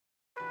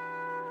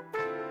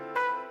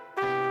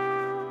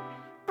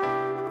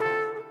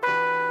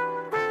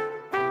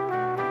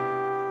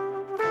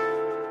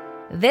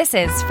This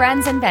is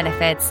Friends and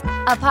Benefits,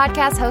 a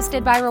podcast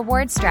hosted by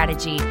Reward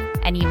Strategy.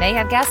 And you may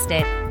have guessed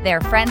it, they're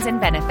Friends and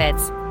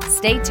Benefits.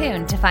 Stay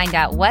tuned to find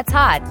out what's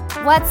hot,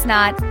 what's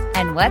not,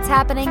 and what's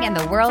happening in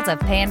the world of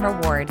pay and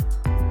reward.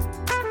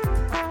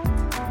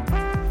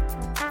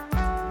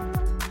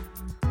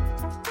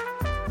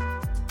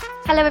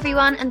 Hello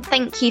everyone, and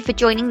thank you for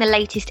joining the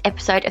latest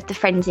episode of the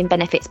Friends in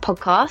Benefits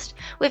podcast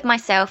with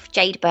myself,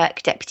 Jade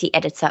Burke, Deputy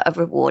Editor of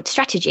Reward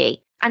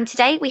Strategy. And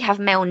today we have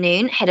Mel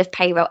Noon, Head of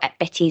Payroll at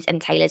Betty's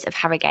and Taylors of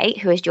Harrogate,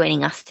 who is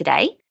joining us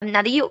today.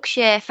 Now, the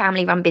Yorkshire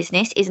family-run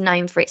business is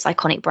known for its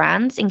iconic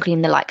brands,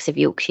 including the likes of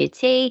Yorkshire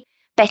Tea,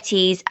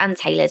 Betty's and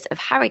Taylors of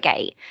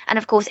Harrogate. And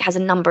of course, it has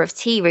a number of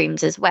tea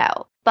rooms as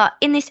well. But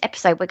in this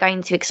episode, we're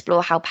going to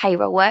explore how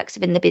payroll works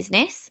within the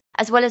business,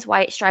 as well as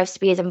why it strives to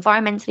be as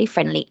environmentally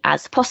friendly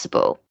as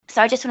possible.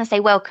 So I just want to say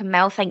welcome,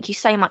 Mel. Thank you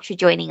so much for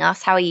joining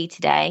us. How are you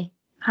today?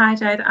 Hi,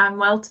 Jade. I'm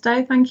well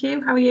today. Thank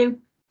you. How are you?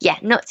 Yeah,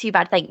 not too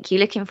bad, thank you.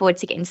 Looking forward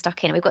to getting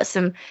stuck in. We've got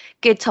some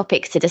good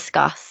topics to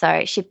discuss, so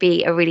it should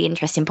be a really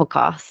interesting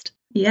podcast.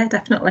 Yeah,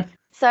 definitely.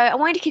 So I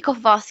wanted to kick off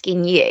with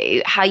asking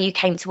you how you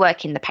came to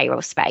work in the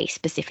payroll space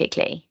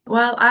specifically.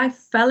 Well, I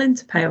fell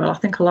into payroll. I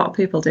think a lot of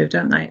people do,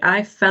 don't they?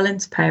 I fell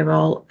into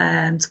payroll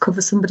to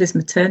cover somebody's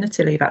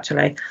maternity leave,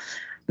 actually,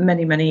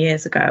 many, many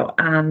years ago.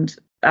 And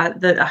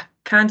I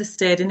kind of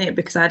stayed in it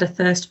because I had a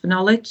thirst for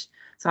knowledge.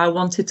 So I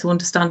wanted to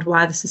understand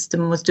why the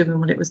system was doing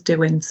what it was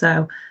doing.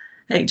 So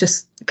it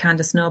just kind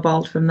of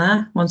snowballed from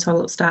there. Once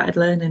I started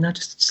learning, I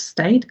just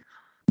stayed.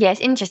 Yeah, it's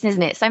interesting,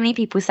 isn't it? So many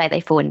people say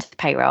they fall into the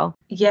payroll.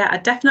 Yeah, I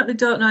definitely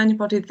don't know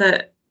anybody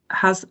that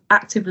has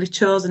actively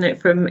chosen it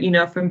from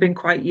being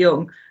quite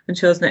young and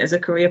chosen it as a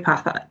career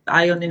path.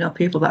 I only know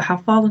people that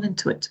have fallen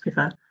into it, to be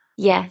fair.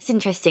 Yeah, it's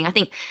interesting. I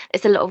think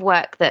it's a lot of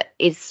work that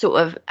is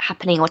sort of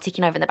happening or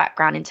ticking over in the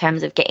background in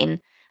terms of getting,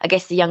 I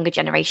guess, the younger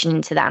generation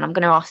into that. And I'm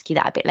going to ask you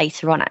that a bit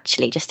later on,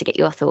 actually, just to get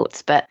your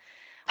thoughts. But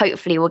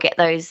hopefully we'll get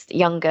those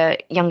younger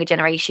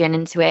generation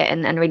into it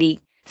and really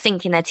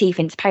sinking their teeth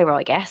into payroll,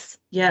 I guess.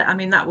 Yeah, I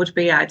mean, that would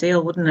be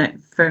ideal, wouldn't it,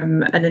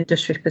 from an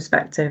industry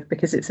perspective,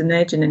 because it's an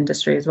ageing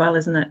industry as well,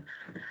 isn't it?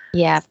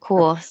 Yeah, of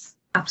course.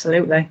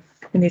 Absolutely.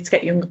 We need to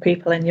get younger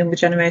people in, younger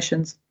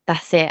generations.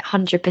 That's it,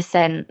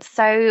 100%.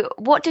 So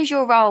what does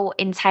your role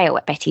entail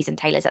at Betty's and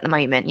Taylors at the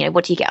moment? You know,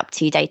 what do you get up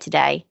to day to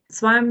day?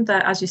 So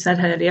as you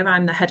said earlier,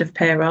 I'm the head of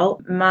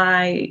payroll.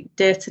 My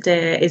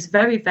day-to-day is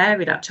very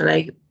varied,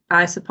 actually.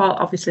 I support,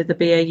 obviously, the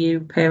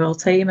BAU payroll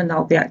team and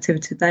all the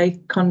activity they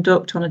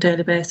conduct on a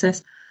daily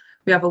basis.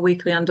 We have a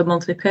weekly and a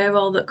monthly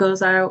payroll that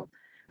goes out,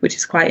 which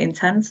is quite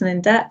intense and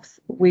in-depth.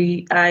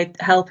 I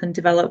help and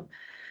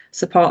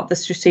support the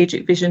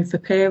strategic vision for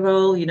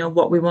payroll,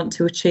 what we want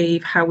to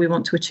achieve, how we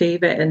want to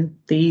achieve it, and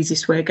the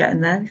easiest way of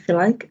getting there, if you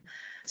like.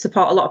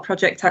 Support a lot of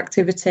project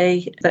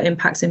activity that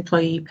impacts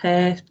employee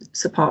pay,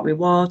 support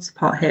rewards,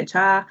 support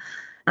HR,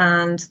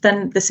 and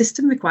then the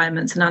system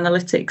requirements and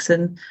analytics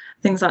and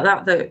things like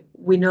that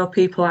we know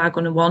people are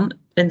going to want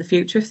in the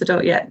future if they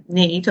don't yet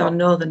need or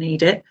know they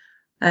need it.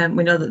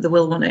 We know that they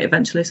will want it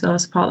eventually, so I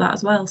support that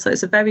as well. So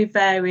it's a very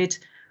varied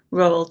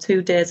role,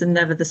 2 days and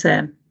never the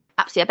same.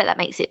 Absolutely. I bet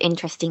that makes it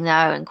interesting, though,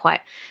 and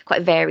quite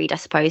varied, I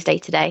suppose, day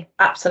to day.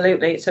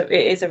 Absolutely. So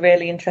it is a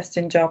really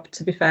interesting job,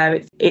 to be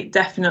fair. It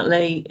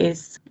definitely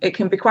is. It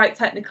can be quite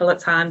technical at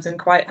times and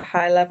quite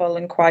high level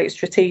and quite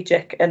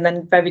strategic and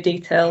then very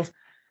detailed.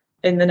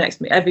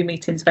 Every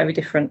meeting's very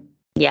different.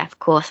 Yeah, of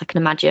course, I can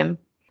imagine.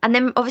 And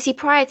then obviously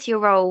prior to your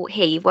role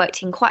here, you've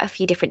worked in quite a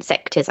few different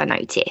sectors, I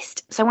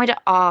noticed. So I wanted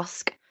to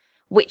ask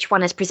which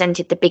one has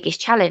presented the biggest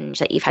challenge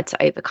that you've had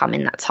to overcome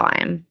in that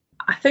time?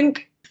 I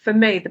think for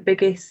me, the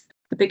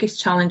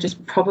biggest challenge has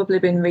probably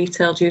been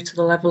retail due to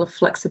the level of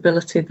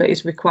flexibility that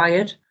is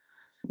required.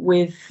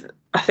 With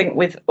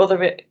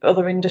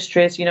other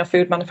industries,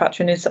 food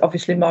manufacturing is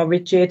obviously more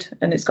rigid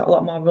and it's got a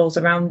lot more rules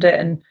around it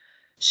and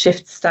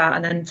shift start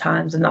and end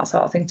times and that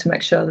sort of thing to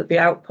make sure that the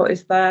output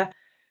is there.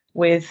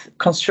 With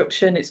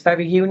construction, it's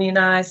very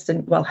unionised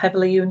and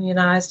heavily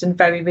unionised and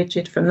very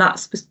rigid from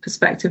that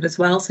perspective as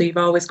well. So you've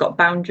always got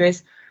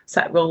boundaries,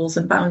 set rules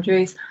and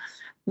boundaries.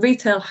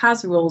 Retail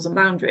has rules and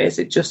boundaries.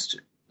 It just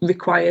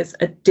requires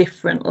a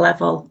different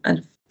level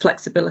of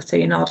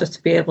flexibility in order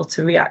to be able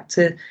to react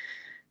to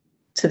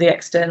the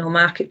external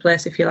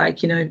marketplace, if you like.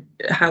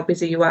 How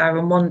busy you are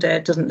on one day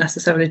doesn't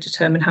necessarily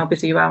determine how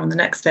busy you are on the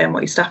next day and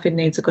what your staffing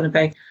needs are going to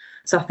be.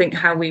 So I think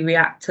how we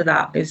react to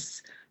that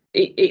is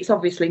it's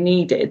obviously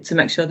needed to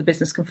make sure the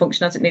business can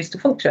function as it needs to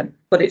function,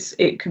 but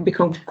it can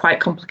become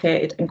quite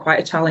complicated and quite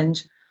a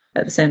challenge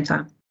at the same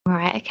time.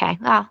 Right, okay.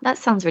 Wow, that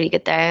sounds really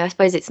good though. I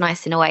suppose it's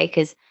nice in a way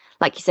because,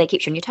 like you say, it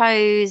keeps you on your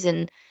toes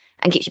and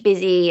keeps you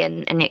busy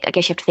and I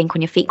guess you have to think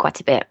on your feet quite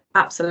a bit.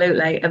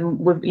 Absolutely. And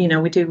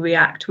we do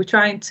react. We're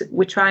trying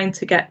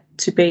to get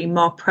to be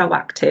more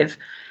proactive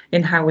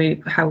in how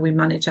we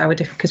manage our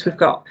different, because we've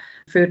got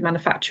food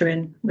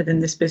manufacturing within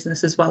this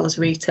business as well as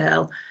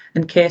retail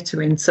and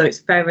catering. So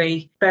it's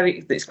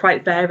it's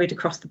quite varied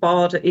across the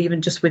board,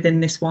 even just within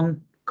this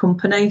one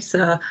company.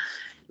 So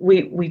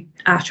we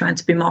are trying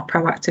to be more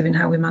proactive in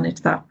how we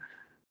manage that.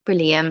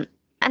 Brilliant.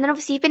 And then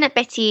obviously you've been at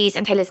Betty's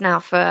and Taylor's now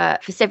for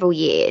several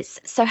years.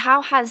 So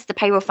how has the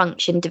payroll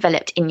function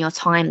developed in your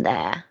time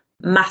there?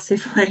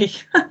 Massively,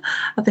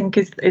 I think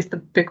is the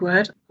big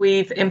word.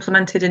 We've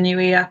implemented a new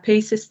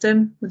ERP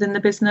system within the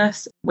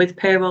business, with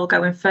payroll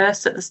going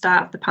first at the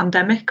start of the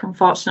pandemic,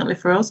 unfortunately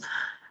for us.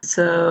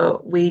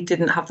 So we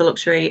didn't have the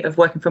luxury of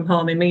working from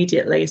home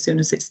immediately as soon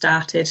as it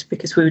started,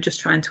 because we were just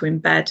trying to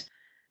embed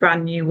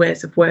brand new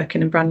ways of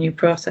working and brand new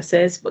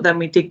processes. But then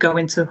we did go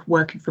into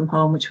working from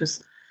home, which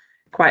was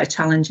quite a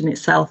challenge in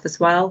itself as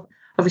well.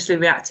 Obviously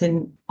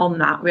reacting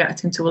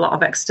to a lot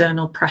of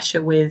external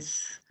pressure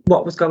with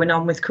what was going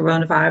on with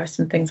coronavirus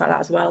and things like that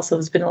as well. So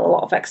there's been a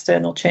lot of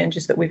external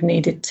changes that we've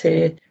needed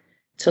to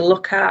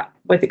look at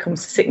when it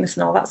comes to sickness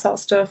and all that sort of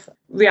stuff.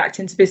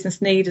 Reacting to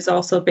business need has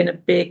also been a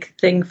big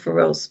thing for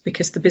us,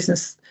 because the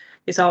business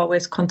is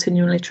always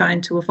continually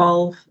trying to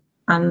evolve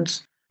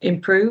and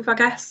improve, I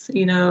guess,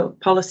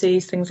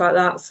 policies, things like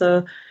that.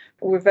 So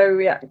we're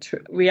very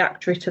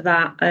reactory to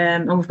that.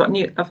 And we've got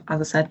new, as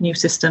I said, new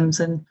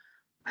systems and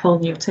a whole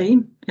new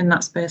team in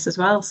that space as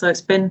well. So it's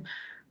been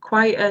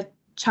quite a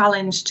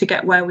challenge to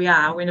get where we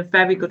are. We're in a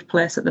very good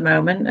place at the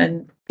moment,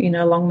 and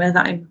long may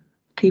that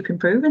keep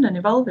improving and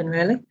evolving,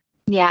 really.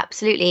 Yeah,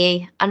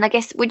 absolutely. And I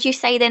guess, would you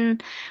say then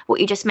what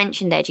you just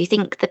mentioned there, do you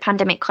think the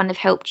pandemic kind of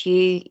helped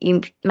you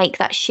make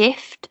that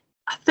shift?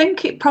 I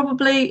think it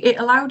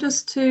allowed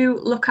us to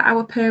look at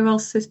our payroll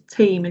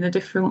team in a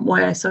different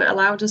way. So it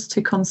allowed us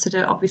to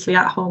consider, obviously,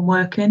 at home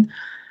working,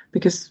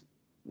 because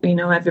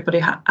everybody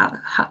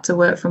had to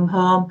work from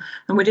home,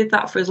 and we did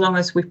that for as long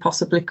as we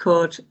possibly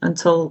could,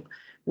 until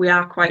we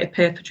are quite a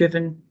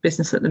paper-driven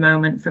business at the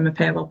moment. From a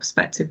payroll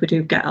perspective, we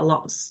do get a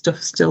lot of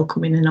stuff still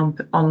coming in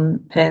on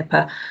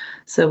paper,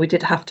 so we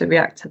did have to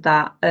react to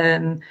that.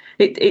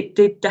 It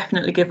did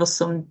definitely give us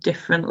some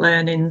different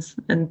learnings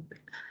and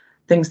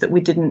things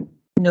that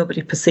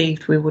nobody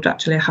perceived we would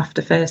actually have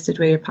to face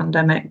during a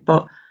pandemic.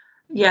 But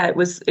yeah, it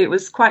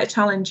was quite a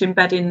challenge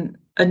embedding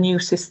a new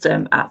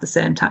system at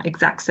the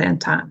exact same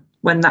time,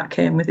 when that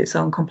came with its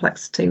own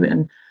complexity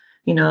and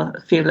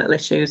a few little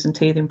issues and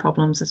teething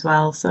problems as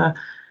well. So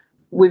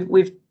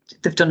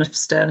they've done a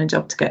sterling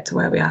job to get to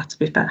where we are, to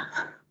be fair.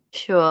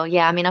 Sure.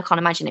 Yeah. I mean, I can't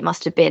imagine it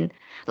must have been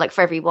like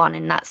for everyone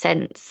in that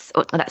sense,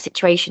 or that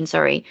situation,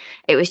 sorry.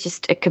 It was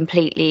just it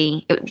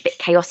was a bit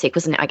chaotic,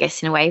 wasn't it, I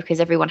guess, in a way, because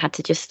everyone had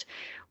to just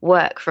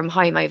work from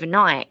home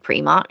overnight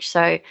pretty much.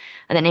 So, and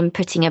then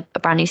inputting a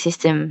brand new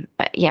system,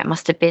 it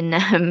must have been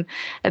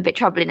a bit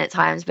troubling at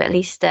times, but at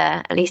least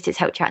it's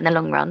helped you out in the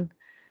long run.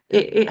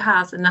 It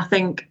has. And I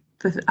think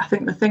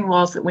the thing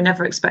was that we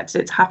never expected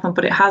it to happen,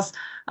 but it has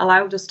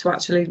allowed us to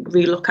actually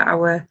relook at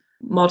our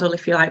model,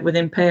 if you like,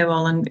 within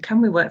payroll. And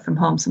can we work from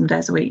home some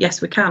days a week?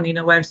 Yes, we can.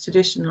 Whereas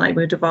traditionally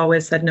we'd have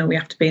always said, no, we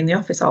have to be in the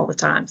office all the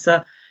time.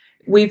 So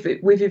we've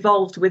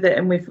evolved with it,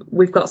 and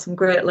we've got some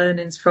great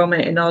learnings from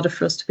it in order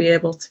for us to be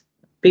able to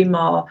be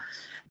more,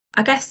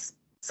 I guess,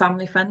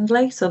 family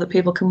friendly, so that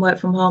people can work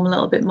from home a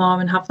little bit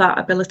more and have that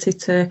ability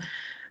to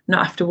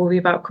not have to worry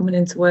about coming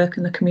into work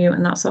and the commute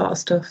and that sort of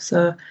stuff.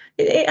 So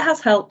it has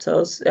helped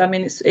us. I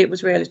mean, it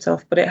was really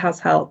tough, but it has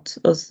helped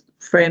us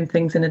frame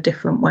things in a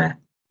different way.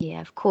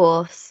 Yeah, of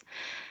course.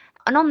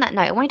 And on that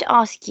note, I wanted to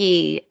ask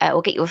you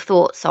or get your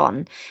thoughts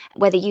on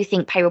whether you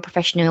think payroll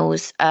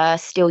professionals are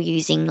still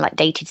using like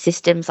dated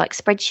systems like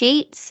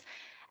spreadsheets.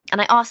 And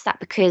I asked that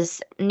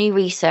because new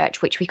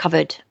research, which we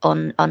covered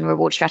on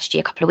Reward Strategy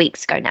a couple of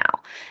weeks ago now,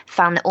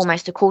 found that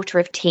almost a quarter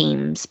of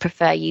teams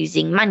prefer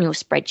using manual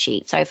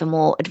spreadsheets over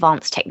more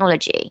advanced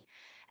technology.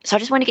 So I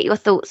just want to get your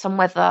thoughts on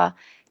whether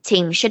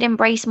teams should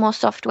embrace more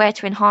software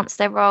to enhance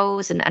their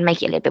roles and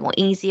make it a little bit more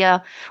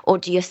easier, or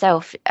do you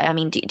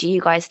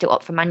guys still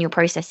opt for manual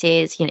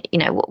processes?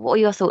 What are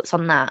your thoughts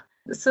on that?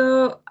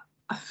 So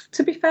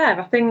to be fair,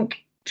 I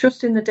think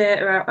trusting the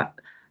data,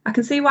 I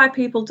can see why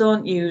people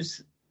don't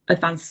use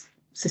advanced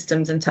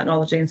systems and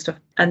technology and stuff,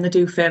 and they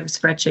do favour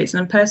spreadsheets.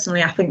 And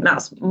personally, I think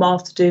that's more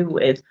to do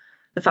with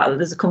the fact that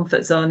there's a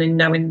comfort zone in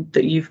knowing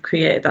that you've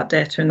created that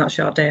data and that's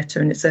your data,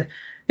 and it's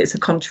a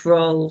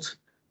controlled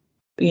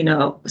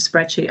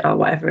spreadsheet or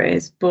whatever it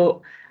is.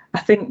 But I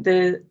think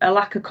a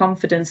lack of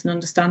confidence and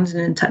understanding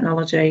in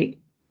technology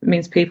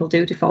means people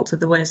do default to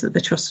the ways that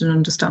they trust and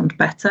understand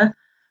better.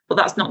 But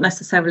that's not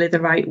necessarily the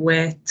right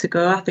way to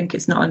go. I think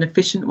it's not an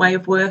efficient way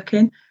of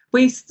working.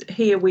 We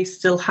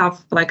still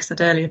have, like I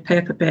said earlier,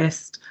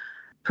 paper-based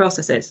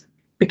processes,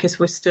 because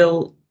we're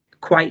still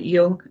quite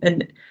young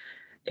and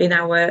in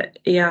our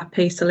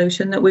ERP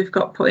solution that we've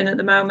got put in at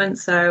the moment.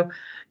 So,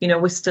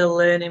 we're still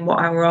learning what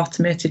our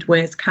automated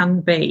ways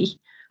can be,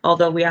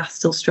 although we are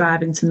still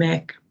striving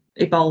to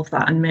evolve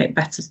that and make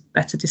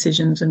better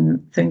decisions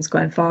and things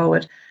going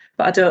forward.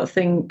 But I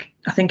think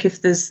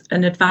if there's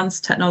an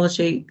advanced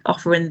technology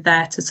offering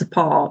there to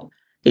support,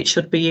 it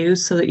should be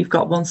used so that you've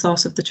got one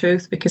source of the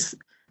truth, because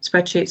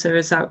spreadsheets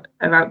are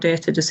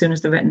outdated as soon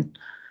as they're written.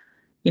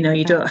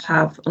 You don't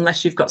have,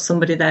 unless you've got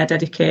somebody there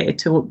dedicated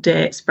to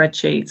update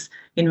spreadsheets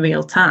in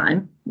real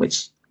time,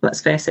 which, let's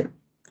face it,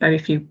 very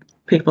few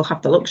people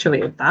have the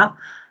luxury of that.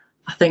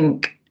 I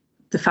think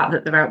the fact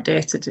that they're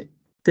outdated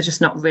they're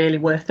just not really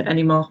worth it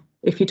anymore.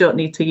 If you don't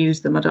need to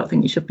use them, I don't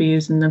think you should be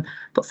using them.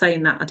 But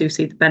saying that, I do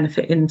see the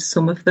benefit in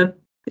some of them.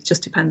 It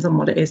just depends on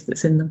what it is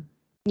that's in them.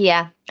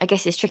 Yeah, I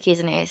guess it's tricky,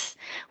 isn't it? It's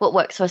what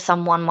works for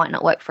someone might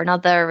not work for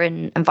another,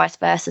 and vice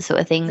versa sort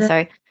of thing. Yeah.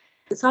 So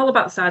it's all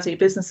about the size of your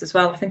business as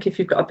well. I think if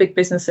you've got a big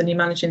business and you're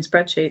managing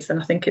spreadsheets,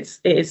 then I think it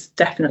is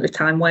definitely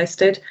time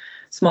wasted.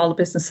 Smaller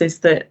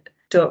businesses that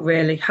don't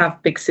really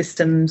have big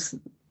systems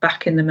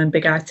backing them and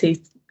big IT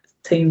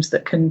teams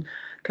that can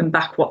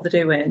back what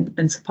they're doing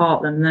and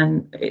support them,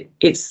 then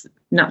it's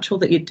natural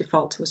that you'd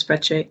default to a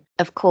spreadsheet.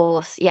 Of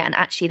course, yeah, and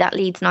actually that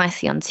leads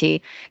nicely onto,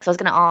 because I was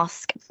going to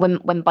ask,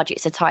 when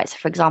budgets are tight, so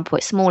for example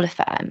at smaller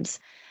firms,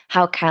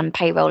 how can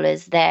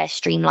payrollers there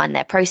streamline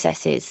their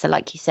processes? So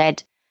like you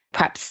said,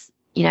 perhaps,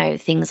 you know,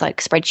 things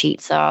like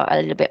spreadsheets are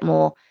a little bit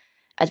more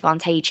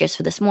advantageous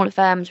for the smaller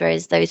firms,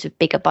 whereas those with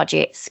bigger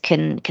budgets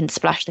can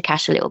splash the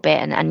cash a little bit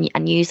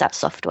and use that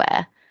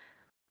software.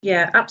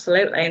 Yeah,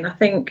 absolutely. And I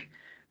think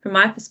from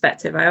my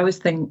perspective, I always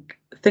think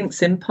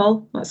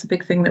simple. That's a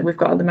big thing that we've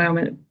got at the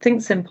moment.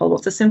 Think simple.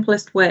 What's the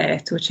simplest way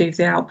to achieve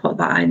the output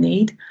that I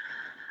need?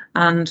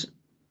 And,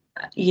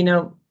 you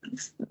know,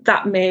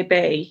 that may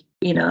be,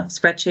 you know,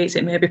 spreadsheets,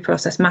 it may be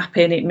process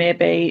mapping, it may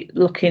be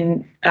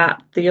looking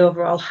at the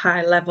overall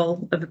high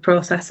level of the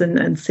process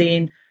and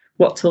seeing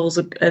what tools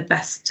are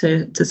best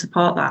to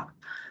support that.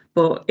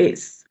 But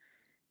it's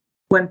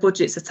when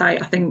budgets are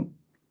tight, I think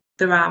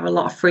there are a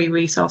lot of free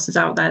resources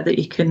out there that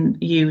you can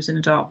use and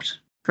adopt.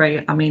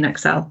 Free, I mean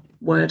Excel,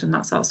 Word and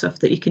that sort of stuff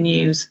that you can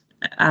use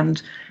and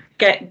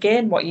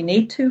gain what you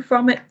need to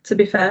from it. To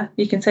be fair,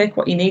 you can take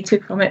what you need to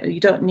from it.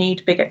 You don't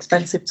need big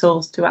expensive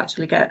tools to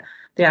actually get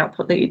the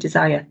output that you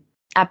desire.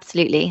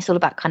 Absolutely. It's all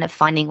about kind of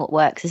finding what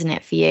works, isn't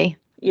it, for you?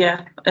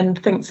 Yeah,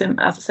 and think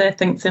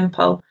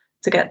simple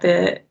to get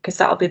because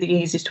that'll be the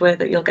easiest way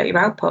that you'll get your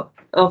output.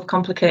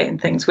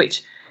 Overcomplicating things,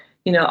 which,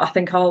 you know, I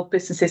think all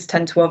businesses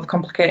tend to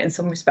overcomplicate in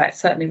some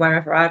respects. Certainly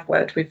wherever I've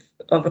worked, we've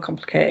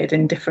overcomplicated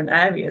in different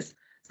areas.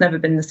 It's never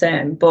been the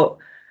same. But,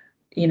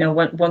 you know,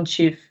 once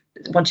you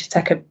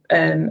take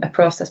a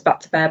process back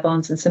to bare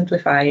bones and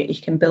simplify it,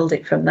 you can build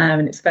it from there.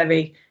 And it's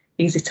very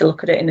easy to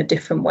look at it in a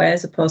different way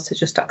as opposed to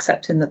just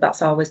accepting that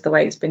that's always the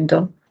way it's been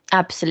done.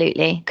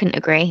 Absolutely. Couldn't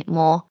agree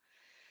more.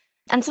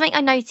 And something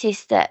I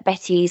noticed that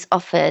Betty's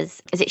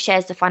offers is it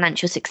shares the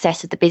financial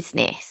success of the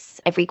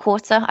business every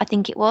quarter, I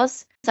think it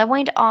was. So I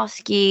wanted to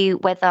ask you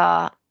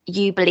whether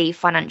you believe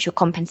financial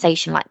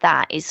compensation like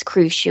that is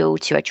crucial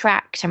to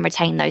attract and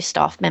retain those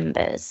staff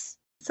members.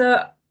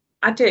 So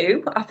I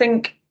do.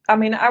 I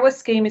mean, our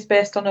scheme is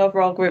based on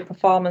overall group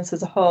performance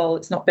as a whole.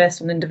 It's not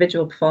based on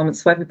individual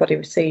performance, so everybody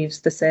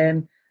receives the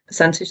same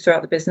percentage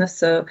throughout the business.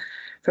 So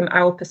from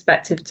our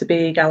perspective, to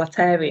be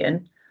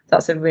egalitarian,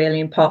 that's a really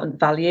important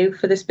value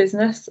for this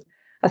business.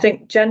 I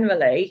think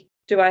generally,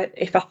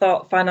 if I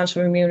thought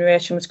financial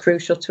remuneration was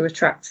crucial to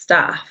attract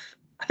staff,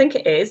 I think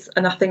it is.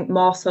 And I think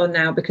more so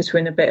now because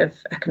we're in a bit of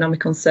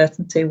economic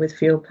uncertainty with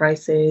fuel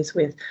prices,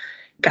 with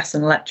gas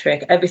and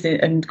electric, everything,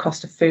 and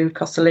cost of food,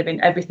 cost of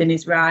living, everything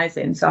is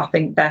rising. So I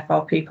think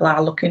therefore people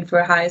are looking for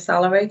a higher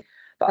salary.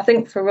 But I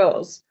think for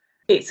us,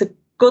 it's a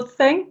good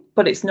thing,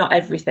 but it's not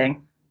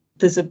everything.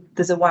 There's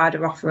a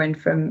wider offering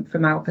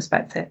from our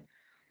perspective.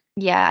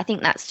 Yeah, I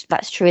think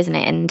that's true, isn't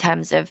it? In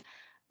terms of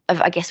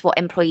I guess what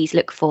employees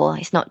look for.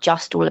 It's not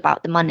just all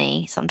about the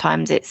money.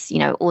 Sometimes it's, you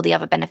know, all the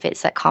other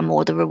benefits that come,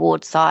 or the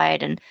reward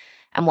side and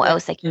what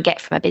else they can get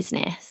from a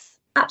business.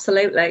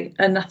 Absolutely.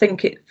 And I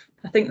think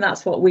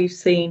that's what we've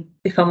seen,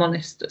 if I'm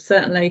honest,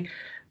 certainly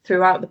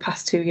throughout the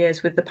past 2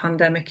 years with the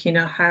pandemic, you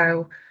know,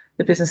 how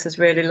the business has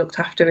really looked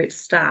after its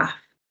staff,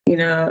 you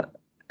know,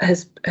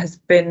 has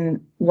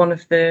been one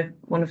of the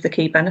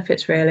key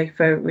benefits really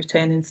for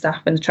retaining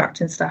staff and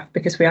attracting staff,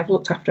 because we have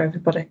looked after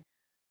everybody.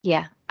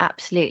 Yeah,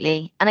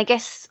 absolutely. And I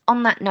guess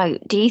on that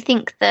note, do you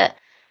think that,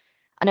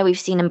 I know we've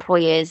seen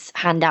employers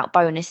hand out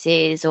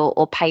bonuses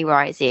or pay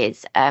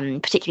rises,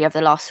 particularly over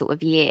the last sort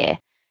of year,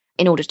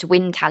 in order to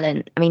win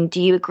talent. I mean, do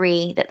you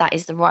agree that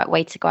is the right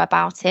way to go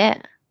about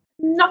it?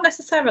 Not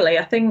necessarily.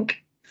 I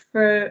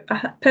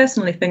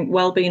personally think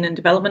wellbeing and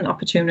development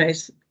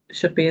opportunities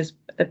should be as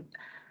a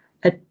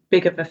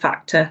big of a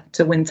factor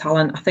to win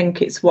talent. I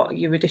think it's what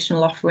your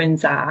additional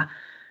offerings are,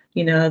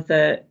 you know,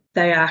 that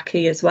they are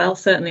key as well.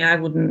 Certainly I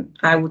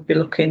would be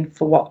looking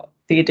for what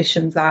the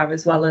additions are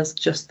as well as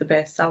just the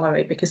base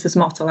salary, because there's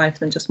more to life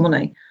than just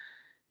money.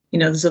 You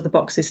know, there's other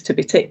boxes to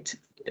be ticked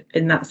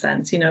in that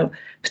sense, you know,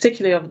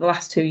 particularly over the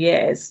last 2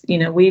 years. You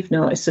know, we've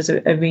noticed there's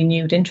a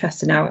renewed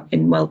interest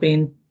in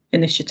wellbeing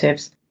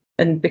initiatives,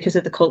 and because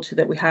of the culture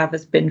that we have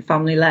has been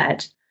family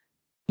led,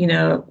 you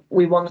know,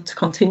 we wanted to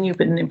continue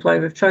being an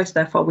employer of choice.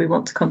 Therefore we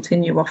want to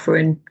continue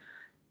offering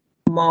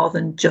more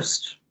than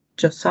just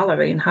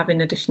salary and having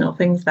additional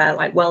things there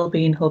like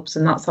wellbeing hubs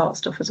and that sort of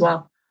stuff as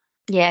well.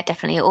 Yeah,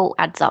 definitely. It all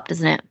adds up,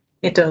 doesn't it?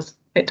 It does.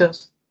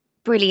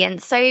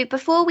 Brilliant. So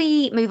before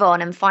we move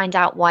on and find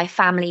out why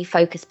family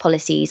focused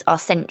policies are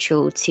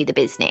central to the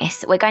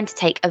business, we're going to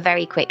take a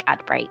very quick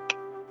ad break.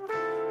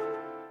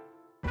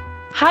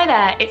 Hi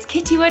there, it's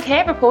Kitty Wood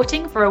here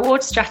reporting for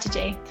Reward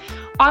Strategy.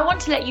 I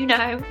want to let you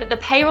know that the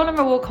Payroll and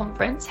Reward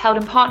Conference, held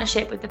in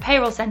partnership with the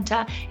Payroll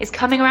Centre, is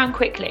coming around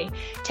quickly,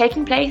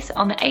 taking place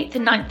on the 8th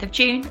and 9th of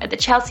June at the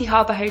Chelsea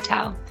Harbour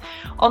Hotel.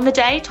 On the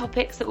day,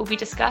 topics that will be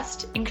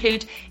discussed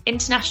include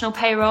international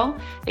payroll,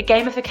 the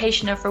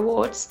gamification of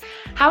rewards,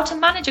 how to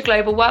manage a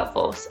global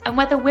workforce, and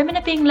whether women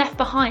are being left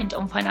behind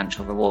on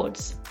financial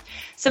rewards.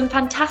 Some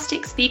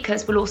fantastic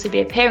speakers will also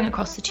be appearing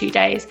across the 2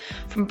 days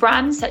from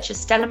brands such as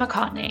Stella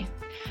McCartney.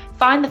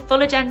 Find the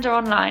full agenda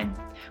online.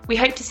 We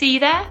hope to see you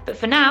there, but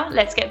for now,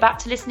 let's get back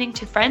to listening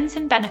to Friends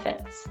and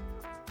Benefits.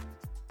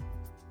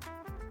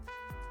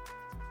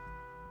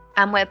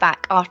 And we're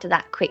back after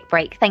that quick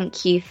break.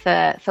 Thank you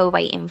for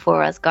waiting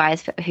for us,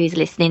 guys, for who's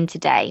listening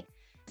today.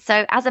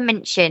 So as I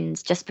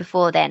mentioned just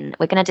before then,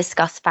 we're going to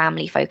discuss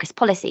family-focused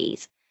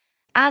policies.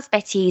 As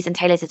Betty's and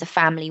Taylor's is a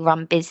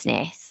family-run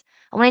business,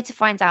 I wanted to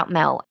find out,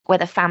 Mel,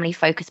 whether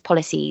family-focused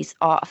policies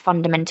are a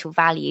fundamental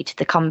value to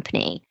the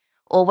company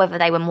or whether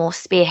they were more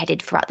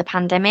spearheaded throughout the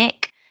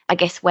pandemic, I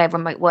guess where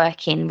remote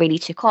working really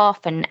took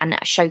off and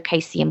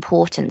showcased the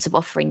importance of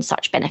offering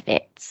such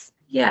benefits.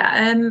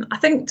 Yeah, I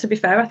think, to be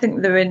fair, I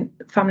think they're in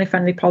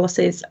family-friendly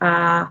policies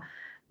are,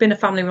 being a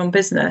family-run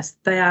business,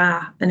 they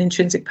are an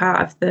intrinsic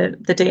part of the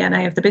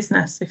DNA of the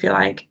business, if you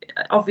like.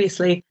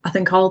 Obviously, I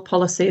think all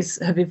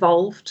policies have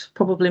evolved,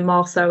 probably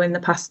more so in the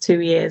past 2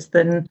 years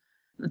than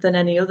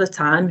any other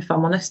time, if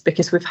I'm honest,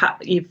 because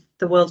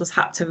the world has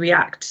had to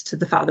react to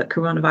the fact that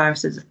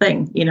coronavirus is a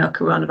thing. You know,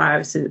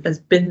 coronavirus has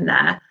been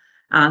there,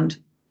 and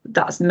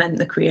that's meant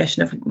the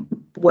creation of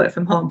work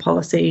from home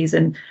policies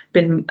and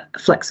been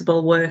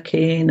flexible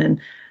working and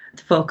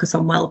focus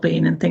on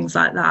well-being and things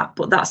like that.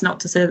 But that's not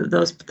to say that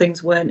those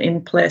things weren't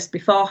in place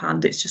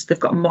beforehand. It's just they've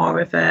got more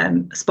of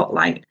a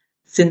spotlight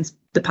since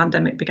the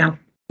pandemic began.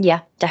 Yeah,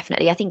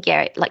 definitely. I think,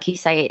 yeah, like you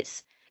say,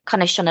 it's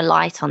kind of shone a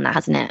light on that,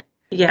 hasn't it?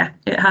 Yeah,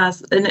 it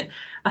has. And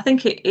I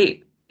think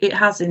it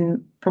has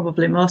in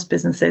probably most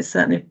businesses,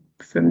 certainly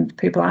from the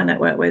people I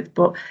network with,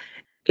 but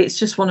it's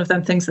just one of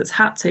them things that's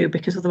had to,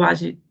 because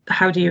otherwise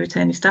how do you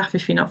retain your staff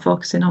if you're not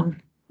focusing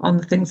on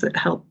the things that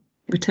help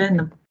retain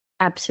them?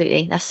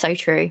 Absolutely. That's so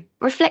true.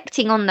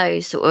 Reflecting on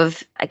those sort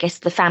of, I guess,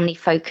 the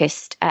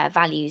family-focused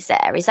values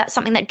there, is that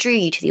something that drew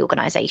you to the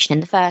organisation in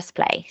the first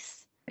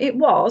place? It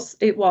was.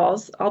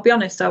 I'll be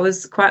honest,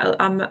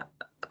 I'm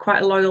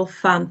quite a loyal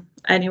fan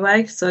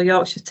anyway, so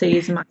Yorkshire tea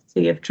is my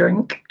tea of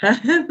drink.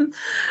 And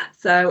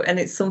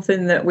it's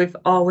something that we've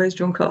always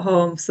drunk at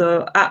home,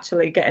 so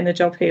actually getting a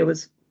job here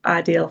was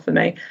ideal for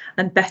me.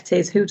 And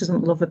Betty's, who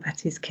doesn't love a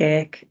Betty's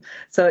cake?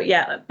 So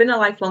yeah, I've been a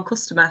lifelong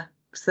customer,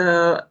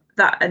 so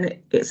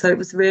it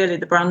was really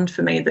the brand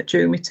for me that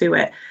drew me to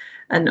it,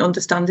 and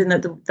understanding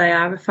that they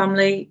are a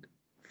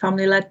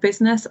family-led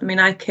business. I mean,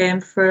 I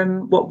came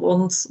from what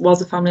once was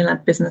a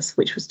family-led business,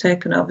 which was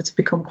taken over to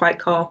become quite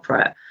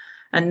corporate,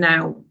 and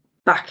now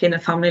back in a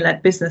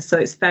family-led business.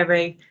 So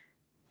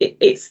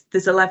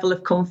there's a level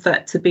of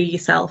comfort to be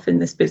yourself in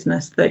this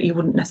business that you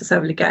wouldn't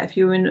necessarily get if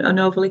you were in an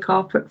overly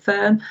corporate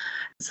firm.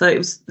 So it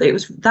was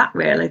that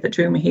really that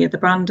drew me here, the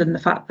brand and the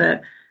fact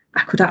that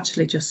I could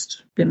actually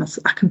just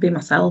I can be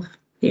myself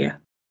here.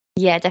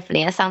 Yeah,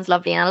 definitely. That sounds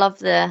lovely. And I love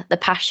the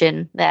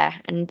passion there.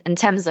 And in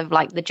terms of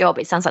like the job,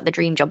 it sounds like the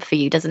dream job for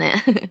you, doesn't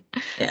it?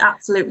 It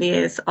absolutely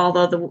is.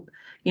 Although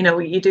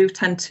you do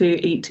tend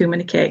to eat too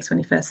many cakes when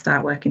you first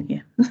start working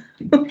here.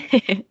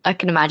 I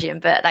can imagine,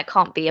 but that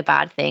can't be a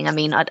bad thing. I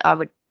mean,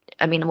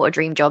 what a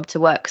dream job to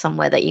work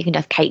somewhere that you can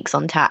have cakes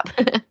on tap.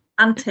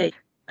 And tea.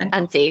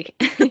 And tea.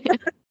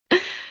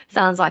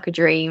 Sounds like a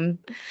dream.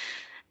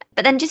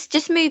 But then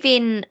just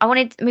moving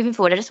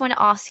forward, I just want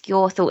to ask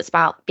your thoughts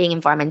about being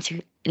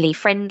environmentally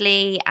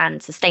friendly and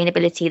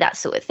sustainability, that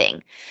sort of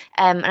thing.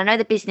 And I know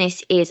the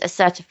business is a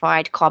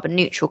certified carbon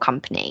neutral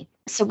company.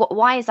 So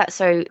why is that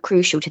so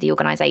crucial to the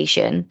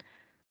organisation?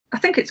 I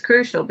think it's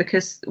crucial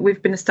because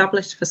we've been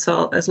established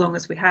for as long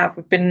as we have.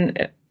 We've been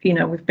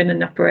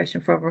in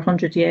operation for over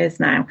 100 years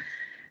now,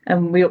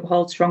 and we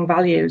uphold strong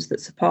values that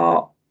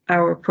support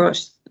our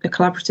approach, a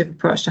collaborative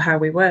approach to how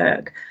we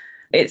work.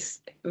 It's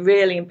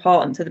really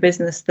important to the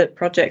business that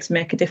projects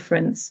make a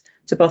difference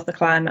to both the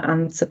climate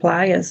and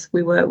suppliers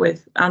we work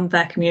with and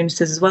their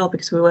communities as well,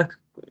 because we work,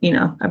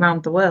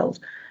 around the world.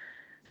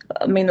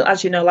 I mean,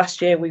 as you know,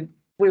 last year we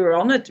were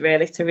honoured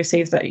really to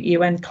receive the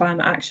UN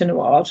Climate Action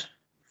Award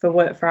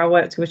for our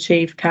work to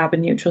achieve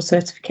carbon neutral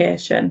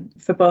certification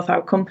for both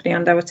our company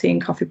and our tea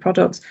and coffee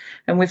products.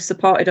 And we've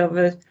supported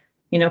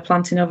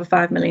planting over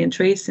 5 million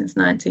trees since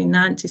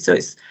 1990. So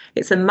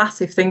it's a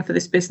massive thing for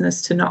this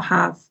business to not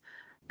have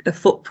a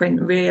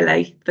footprint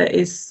really that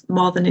is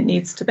more than it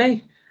needs to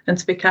be, and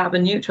to be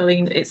carbon neutral.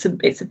 It's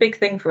a big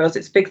thing for us.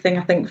 It's a big thing,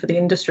 I think, for the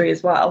industry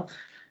as well.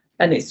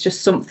 And it's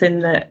just something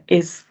that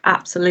is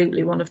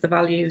absolutely one of the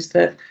values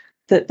that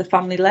the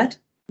family led.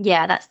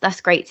 Yeah,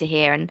 that's great to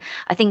hear. And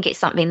I think it's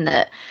something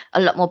that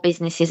a lot more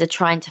businesses are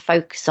trying to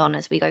focus on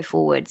as we go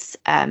forwards,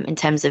 in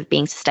terms of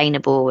being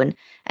sustainable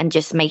and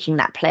just making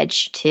that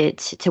pledge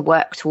to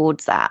work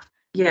towards that.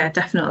 Yeah,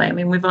 definitely. I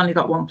mean, we've only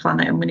got one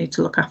planet and we need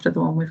to look after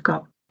the one we've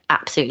got.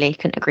 Absolutely.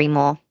 Couldn't agree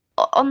more.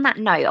 on that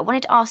note, I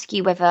wanted to ask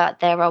you whether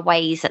there are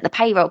ways that the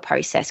payroll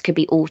process could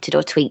be altered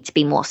or tweaked to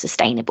be more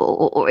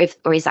sustainable, or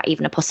is that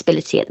even a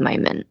possibility at the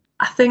moment?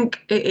 I think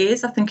it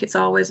is. I think it's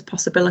always a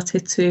possibility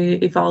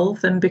to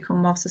evolve and become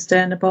more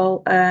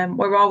sustainable.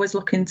 We're always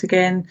looking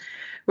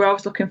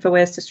for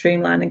ways to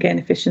streamline and gain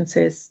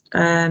efficiencies,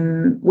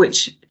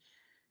 which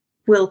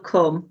will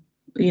come,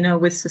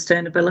 with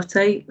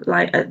sustainability.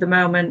 Like at the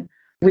moment,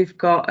 we've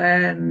got,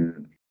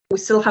 we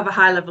still have a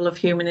high level of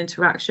human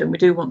interaction. We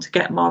do want to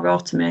get more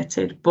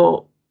automated,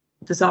 but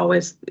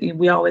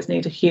we always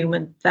need a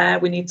human there.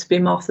 We need to be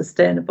more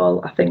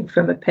sustainable, I think,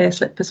 from a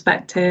payslip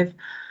perspective.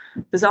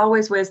 There's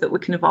always ways that we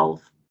can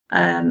evolve,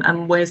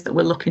 and ways that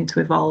we're looking to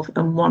evolve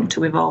and want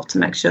to evolve to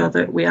make sure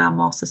that we are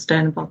more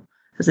sustainable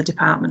as a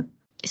department.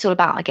 It's all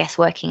about, I guess,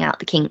 working out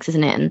the kinks,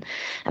 isn't it,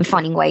 and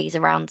finding ways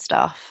around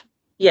stuff.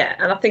 Yeah,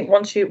 and I think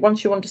once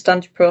you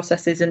understand your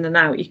processes in and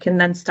out, you can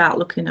then start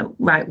looking at,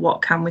 right,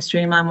 what can we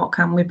streamline, what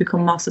can we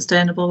become more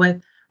sustainable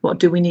with, what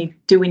do we need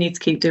to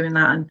keep doing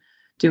that, and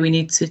do we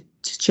need to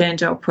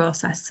change our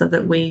process so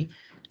that we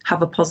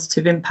have a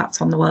positive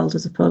impact on the world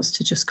as opposed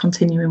to just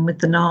continuing with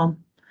the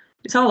norm.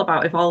 It's all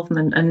about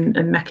evolvement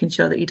and making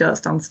sure that you don't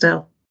stand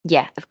still.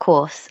 Yeah, of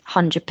course,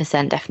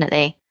 100%,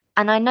 definitely.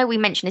 And I know we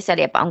mentioned this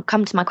earlier, but I'll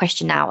come to my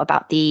question now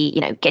about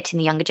the, getting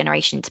the younger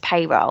generation into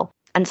payroll.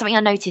 And something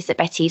I noticed that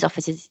Betty's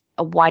offers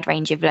a wide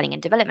range of learning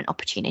and development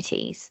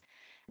opportunities.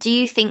 Do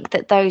you think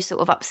that those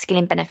sort of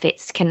upskilling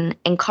benefits can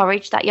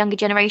encourage that younger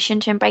generation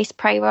to embrace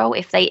payroll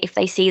if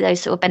they see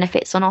those sort of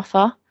benefits on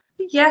offer?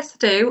 Yes, I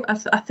do.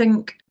 I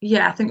think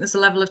there's a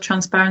level of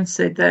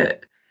transparency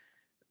that,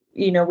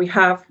 we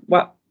have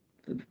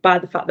by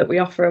the fact that we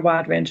offer a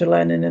wide range of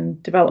learning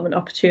and development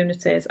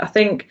opportunities. I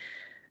think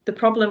the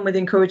problem with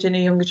encouraging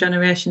a younger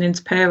generation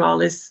into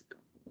payroll is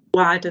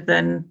wider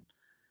than,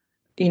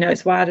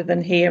 it's wider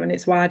than here, and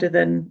it's wider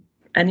than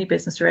any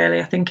business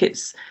really. I think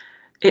it's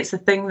a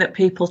thing that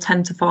people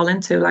tend to fall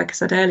into. Like I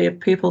said earlier,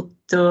 people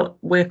don't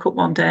wake up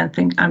one day and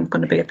think, I'm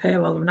going to be a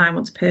payroller and I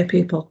want to pay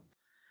people.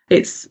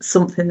 It's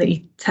something that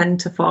you tend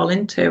to fall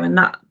into, and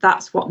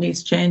that's what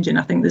needs changing.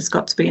 I think there's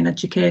got to be an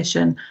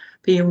education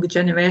for younger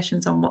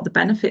generations on what the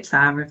benefits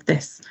are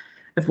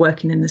of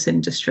working in this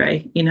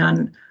industry,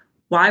 and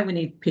why we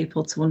need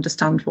people to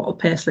understand what a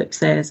payslip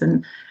says.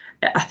 And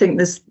I think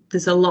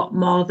there's a lot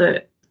more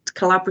that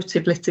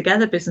collaboratively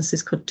together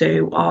businesses could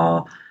do,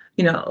 or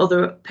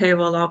other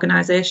payroll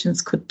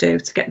organisations could do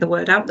to get the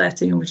word out there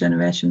to younger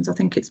generations. I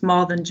think it's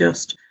more than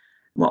just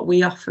what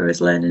we offer as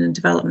learning and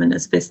development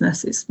as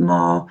business. It's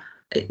more,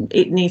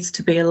 it needs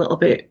to be a little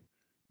bit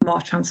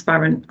more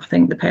transparent. I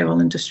think the payroll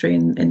industry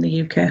in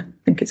the UK, I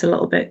think it's a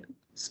little bit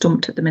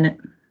stumped at the minute.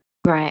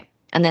 Right.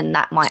 And then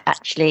that might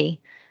actually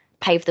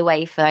pave the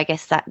way for, I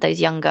guess, that those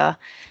younger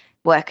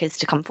workers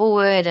to come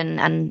forward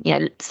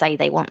and say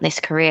they want this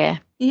career.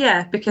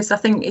 Yeah, because I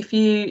think if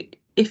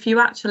you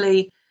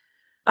actually,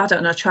 I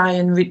don't know, try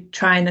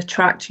and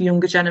attract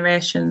younger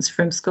generations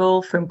from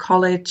school, from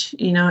college,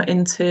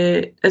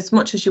 into, as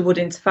much as you would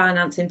into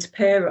finance, into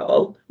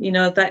payroll,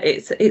 that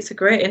it's a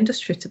great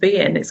industry to be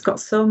in. It's got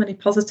so many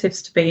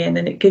positives to be in,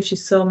 and it gives you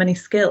so many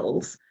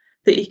skills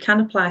that you can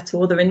apply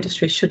to other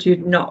industries should you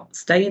not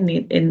stay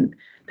in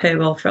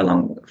payroll for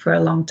a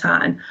long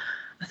time.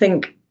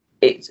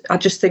 I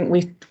just think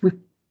we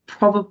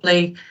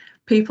probably,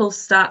 people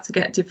start to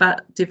get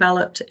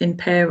developed in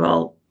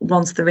payroll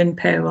once they're in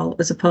payroll,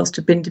 as opposed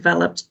to being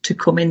developed to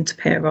come into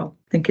payroll.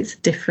 I think it's a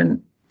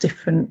different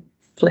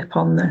flip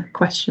on the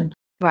question.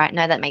 Right,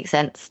 no, that makes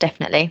sense,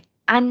 definitely.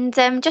 And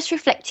just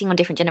reflecting on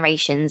different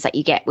generations that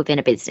you get within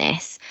a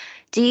business,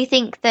 do you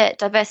think that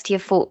diversity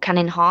of thought can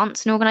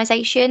enhance an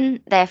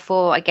organisation?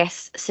 Therefore, I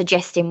guess,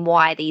 suggesting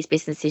why these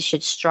businesses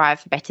should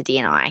strive for better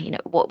D&I.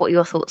 What are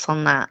your thoughts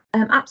on that?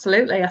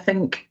 Absolutely. I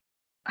think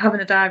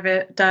having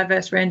a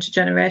diverse range of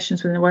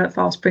generations within the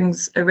workforce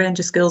brings a range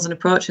of skills and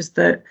approaches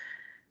that,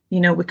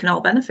 we can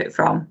all benefit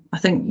from. I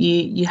think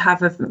you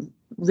have a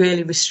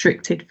really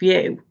restricted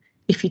view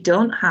if you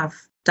don't have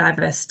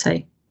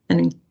diversity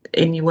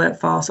in your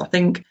workforce. I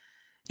think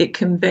it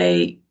can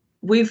be.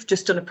 We've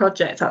just done a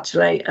project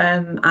actually,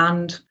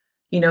 and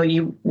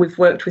we've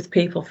worked with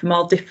people from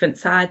all different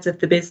sides of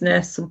the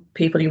business, some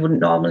people you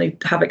wouldn't normally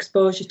have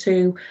exposure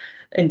to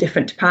in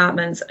different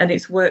departments, and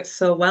it's worked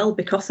so well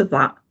because of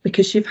that,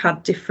 because you've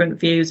had different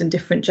views and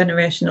different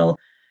generational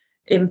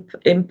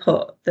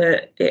input,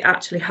 that it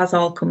actually has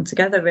all come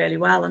together really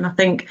well. And I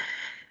think,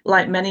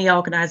 like many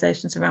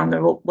organisations around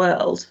the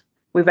world,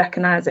 we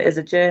recognise it as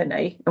a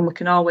journey, and we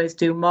can always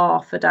do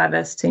more for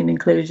diversity and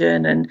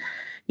inclusion, and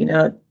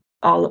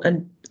all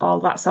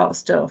that sort of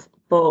stuff.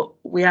 But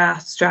we are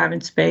striving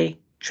to be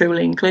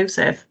truly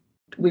inclusive.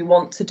 We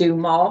want to do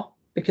more,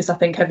 because I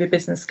think every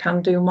business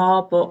can do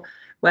more. But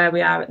where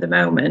we are at the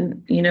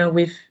moment,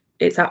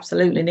 it's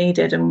absolutely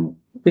needed, and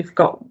we've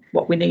got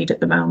what we need at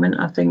the moment.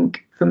 I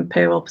think from a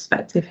payroll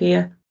perspective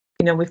here,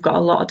 we've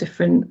got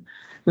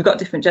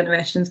different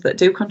generations that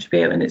do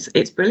contribute, and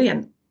it's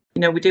brilliant.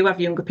 We do have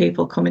younger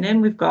people coming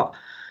in. We've got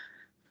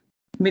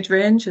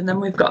mid-range, and then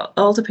we've got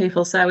older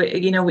people. So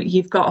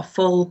you've got a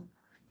full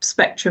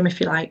spectrum, if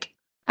you like.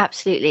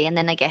 Absolutely. And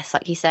then I guess,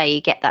 like you say,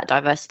 you get that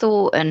diverse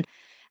thought and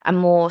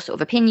more sort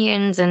of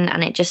opinions,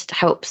 and it just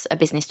helps a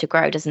business to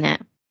grow, doesn't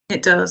it?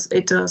 It does.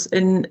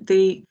 And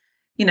the,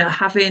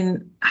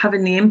 having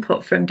the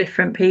input from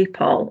different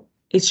people,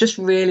 it's just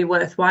really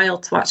worthwhile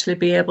to actually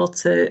be able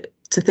to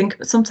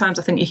think. Sometimes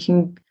I think you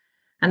can,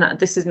 and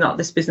this is not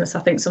this business, I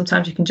think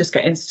sometimes you can just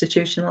get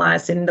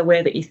institutionalized in the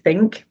way that you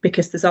think,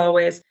 because there's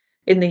always,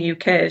 in the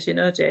UK, as you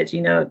know, Jade,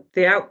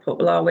 the output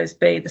will always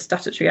be the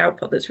statutory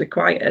output that's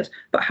required,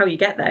 but how you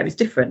get there is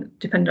different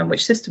depending on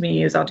which system you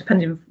use or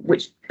depending on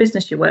which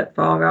business you work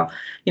for, or,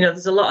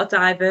 there's a lot of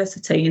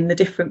diversity in the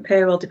different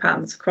payroll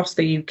departments across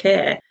the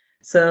UK.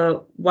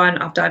 So why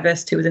not have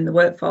diversity within the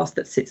workforce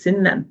that sits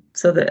in them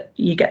so that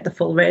you get the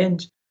full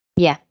range?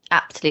 Yeah,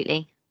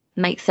 absolutely.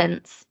 Makes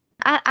sense.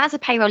 As a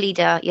payroll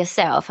leader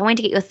yourself, I wanted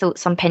to get your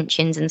thoughts on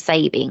pensions and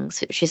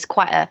savings, which is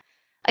quite a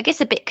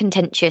bit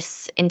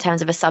contentious in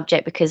terms of a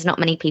subject, because not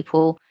many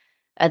people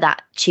are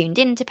that tuned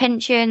into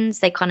pensions.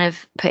 They kind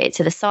of put it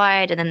to the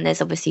side. And then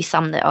there's obviously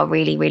some that are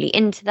really, really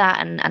into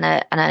that and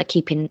are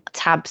keeping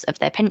tabs of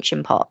their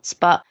pension pots.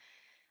 But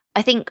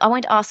I think I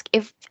wanted to ask,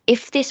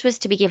 if this was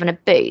to be given a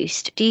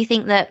boost, do you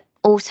think that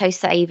auto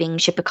saving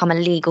should become a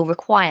legal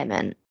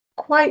requirement?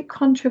 Quite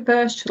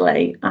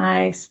controversially,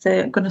 I'm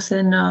going to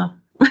say no.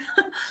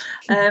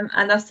 And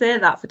I say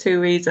that for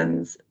two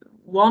reasons.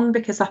 One,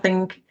 because I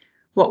think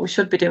what we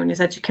should be doing is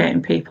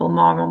educating people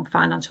more on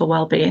financial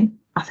well-being.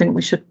 I think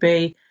we should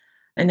be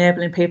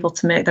enabling people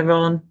to make their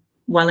own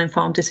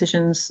well-informed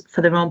decisions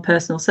for their own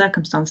personal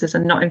circumstances,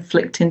 and not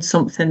inflicting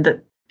something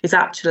that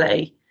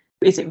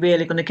is it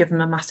really going to give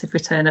them a massive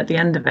return at the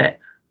end of it?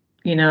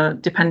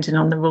 Depending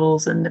on the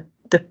rules and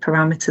the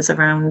parameters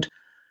around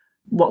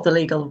what the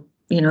legal,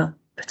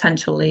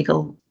 potential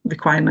legal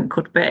requirement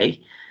could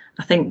be.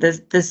 I think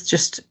there's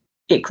just,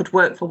 it could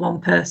work for one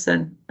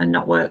person and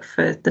not work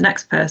for the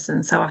next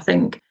person. So I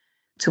think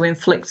to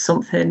inflict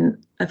something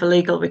of a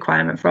legal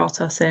requirement for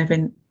auto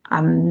saving,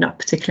 I'm not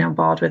particularly on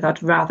board with.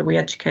 I'd rather we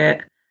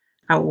educate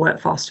our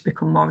workforce to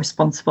become more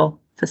responsible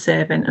for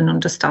saving and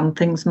understand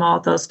things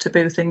more, those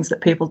taboo things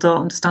that people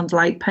don't understand,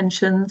 like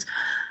pensions,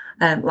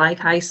 like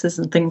ISAs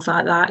and things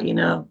like that.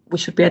 We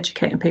should be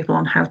educating people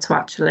on how to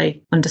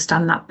actually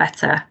understand that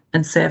better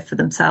and save for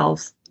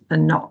themselves,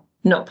 and not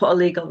put a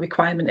legal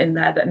requirement in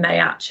there that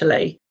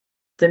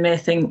they may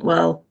think,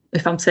 well,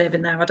 if I'm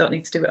saving there, I don't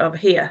need to do it over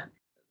here.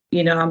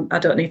 I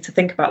don't need to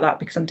think about that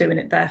because I'm doing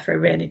it there for a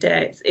rainy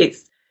day.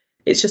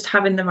 It's just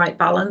having the right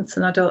balance.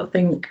 And I don't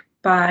think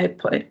by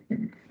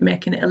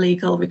making it a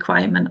legal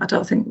requirement, I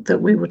don't think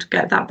that we would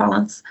get that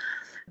balance,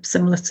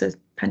 similar to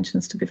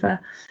pensions, to be fair.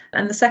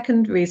 And the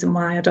second reason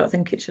why I don't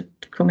think it should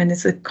come in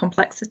is the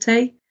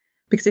complexity.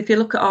 Because if you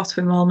look at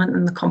auto-enrolment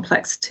and the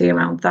complexity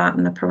around that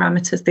and the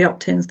parameters, the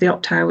opt-ins, the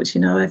opt-outs,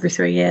 every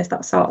 3 years,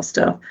 that sort of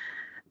stuff,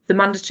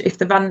 if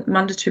the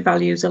mandatory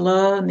values are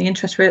low and the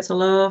interest rates are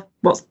low,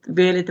 what's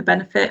really the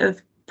benefit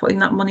of putting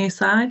that money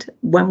aside?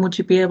 When would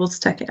you be able to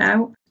take it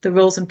out? The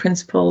rules and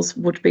principles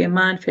would be a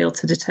minefield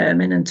to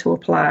determine and to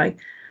apply.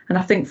 And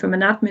I think from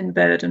an admin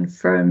burden,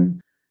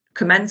 from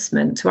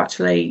commencement to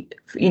actually,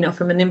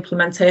 from an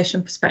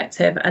implementation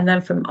perspective, and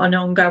then from an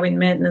ongoing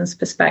maintenance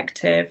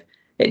perspective,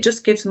 it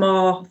just gives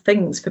more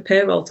things for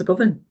payroll to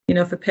govern,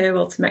 for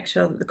payroll to make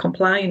sure that they're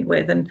compliant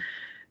with. And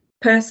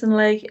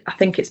personally, I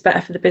think it's better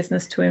for the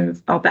business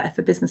better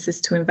for businesses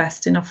to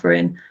invest in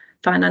offering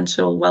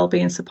financial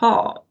wellbeing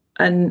support.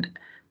 And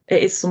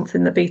it is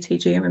something that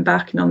BTG are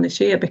embarking on this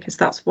year, because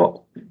that's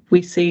what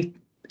we see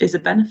is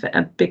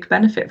a big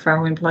benefit for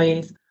our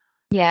employees.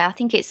 Yeah, I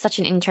think it's such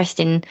an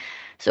interesting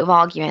sort of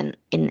argument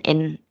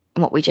in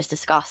what we just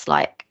discussed,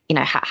 like,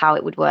 how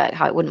it would work,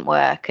 how it wouldn't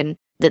work, and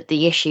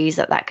the issues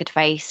that could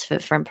face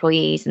for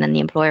employees and then the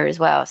employer as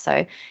well.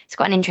 So it's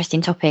quite an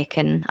interesting topic.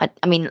 And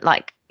I mean,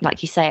 like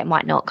you say, it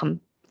might not come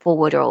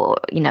forward or,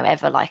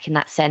 ever like in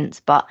that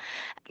sense, but,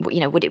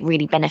 would it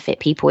really benefit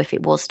people if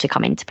it was to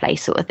come into play,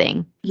 sort of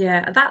thing?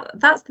 Yeah,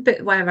 that's the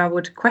bit where I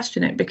would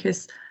question it,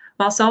 because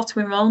whilst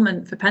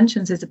auto-enrolment for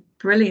pensions is a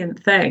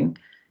brilliant thing,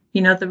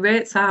 the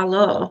rates are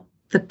low,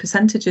 the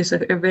percentages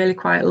are really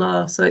quite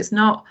low. So it's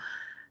not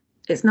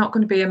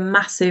going to be a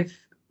massive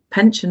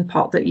pension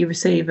pot that you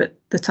receive at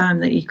the time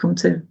that you come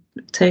to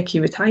take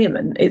your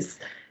retirement.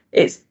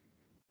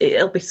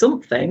 It'll be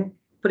something,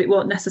 but it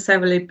won't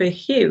necessarily be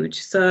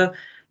huge. So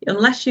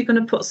unless you're going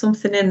to put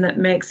something in that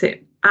makes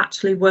it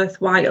actually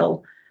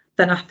worthwhile,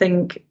 then I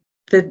think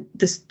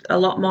there's a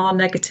lot more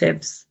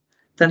negatives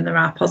than there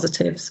are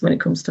positives when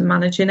it comes to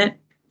managing it.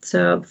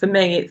 So for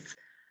me,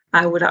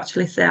 I would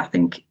actually say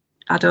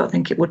I don't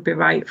think it would be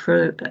right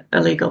for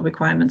a legal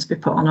requirement to be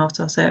put on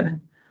auto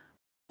saving.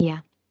 Yeah,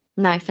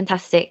 no,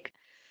 fantastic.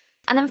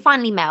 And then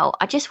finally, Mel,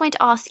 I just wanted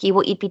to ask you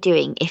what you'd be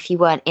doing if you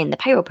weren't in the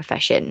payroll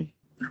profession.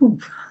 Ooh,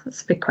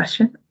 that's a big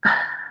question.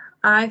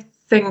 I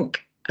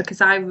think,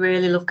 because I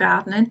really love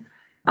gardening,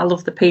 I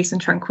love the peace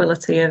and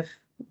tranquility of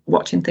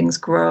watching things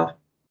grow.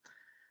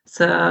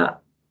 So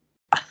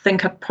I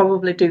think I'd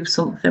probably do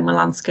something with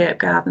landscape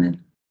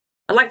gardening.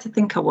 I like to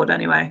think I would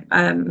anyway.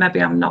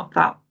 Maybe I'm not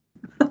that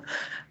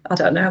I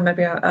don't know,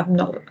 maybe I'm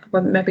not,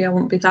 maybe I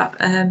won't be that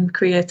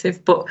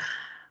creative, but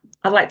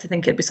I'd like to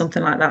think it'd be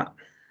something like that,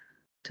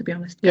 to be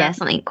honest. Yeah,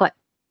 something quite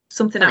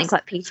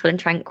peaceful and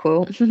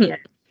tranquil.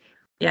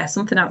 Yeah,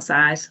 something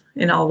outside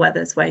in all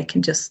weathers where you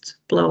can just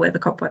blow away the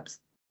cobwebs.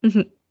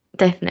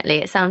 Definitely.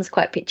 It sounds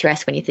quite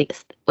picturesque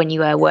when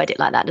you word it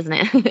like that, doesn't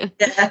it?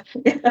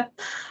 Yeah.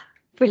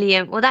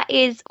 Brilliant. Well, that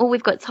is all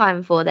we've got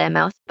time for there,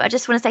 Mel. But I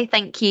just want to say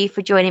thank you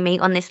for joining me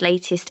on this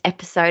latest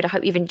episode. I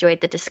hope you've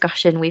enjoyed the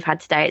discussion we've had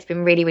today. It's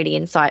been really, really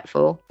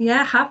insightful.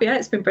 Yeah,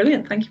 it's been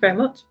brilliant. Thank you very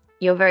much.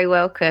 You're very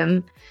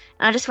welcome.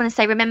 And I just want to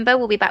say, remember,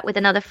 we'll be back with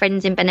another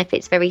Friends in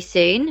Benefits very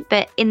soon.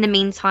 But in the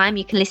meantime,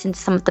 you can listen to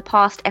some of the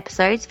past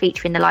episodes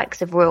featuring the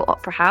likes of Royal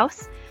Opera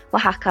House,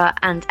 Oaxaca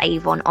and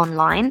Avon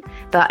online.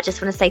 But I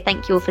just want to say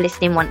thank you all for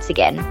listening once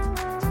again.